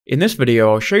In this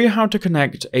video, I'll show you how to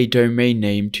connect a domain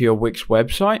name to your Wix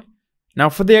website. Now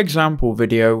for the example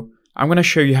video, I'm going to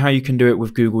show you how you can do it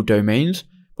with Google Domains,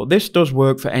 but this does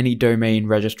work for any domain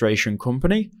registration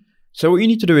company. So what you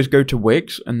need to do is go to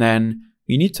Wix, and then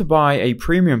you need to buy a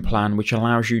premium plan which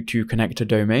allows you to connect a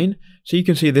domain. So you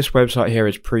can see this website here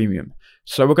is premium.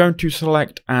 So we're going to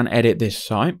select and edit this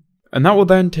site, and that will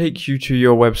then take you to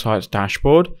your website's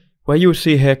dashboard, where you will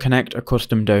see here connect a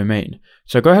custom domain.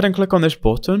 So go ahead and click on this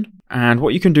button, and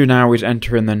what you can do now is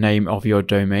enter in the name of your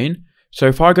domain. So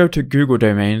if I go to Google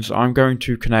Domains, I'm going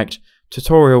to connect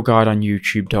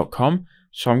tutorialguideonyoutube.com.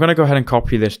 So I'm going to go ahead and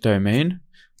copy this domain,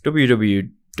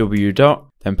 www.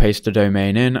 Then paste the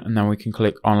domain in, and then we can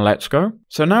click on Let's Go.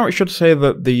 So now it should say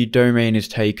that the domain is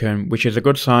taken, which is a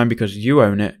good sign because you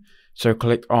own it. So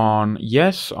click on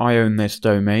Yes, I own this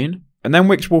domain. And then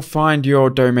Wix will find your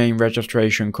domain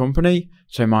registration company.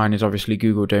 So mine is obviously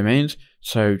Google Domains.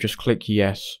 So just click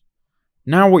Yes.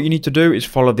 Now what you need to do is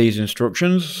follow these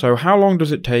instructions. So how long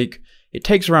does it take? It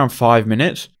takes around 5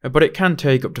 minutes, but it can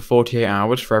take up to 48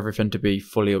 hours for everything to be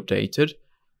fully updated.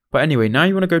 But anyway, now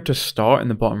you want to go to Start in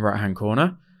the bottom right hand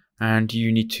corner, and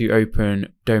you need to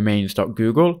open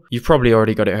domains.google. You've probably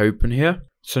already got it open here.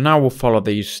 So now we'll follow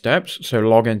these steps. So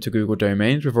log into Google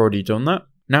Domains, we've already done that.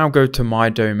 Now go to My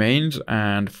Domains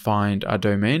and find our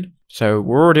domain. So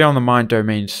we're already on the My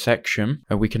Domains section,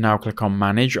 and we can now click on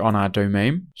Manage on our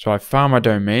domain. So I found my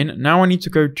domain. Now I need to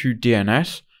go to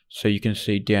DNS. So you can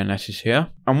see DNS is here.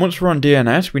 And once we're on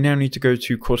DNS, we now need to go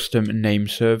to Custom Name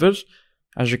Servers.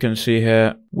 As you can see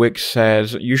here, Wix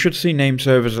says you should see name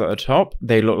servers at the top.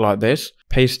 They look like this.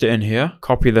 Paste it in here.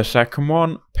 Copy the second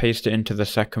one. Paste it into the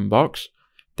second box.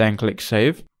 Then click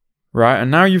Save. Right,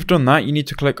 and now you've done that, you need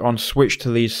to click on Switch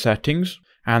to these settings,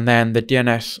 and then the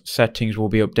DNS settings will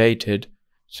be updated.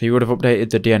 So you would have updated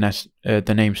the DNS,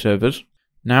 the name servers.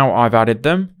 Now I've added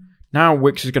them. Now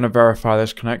Wix is going to verify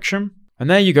this connection. And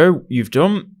there you go, you've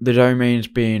done. The domain's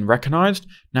being recognized.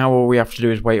 Now all we have to do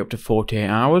is wait up to 48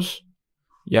 hours.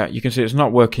 Yeah, you can see it's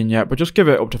not working yet, but just give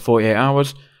it up to 48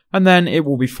 hours, and then it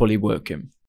will be fully working.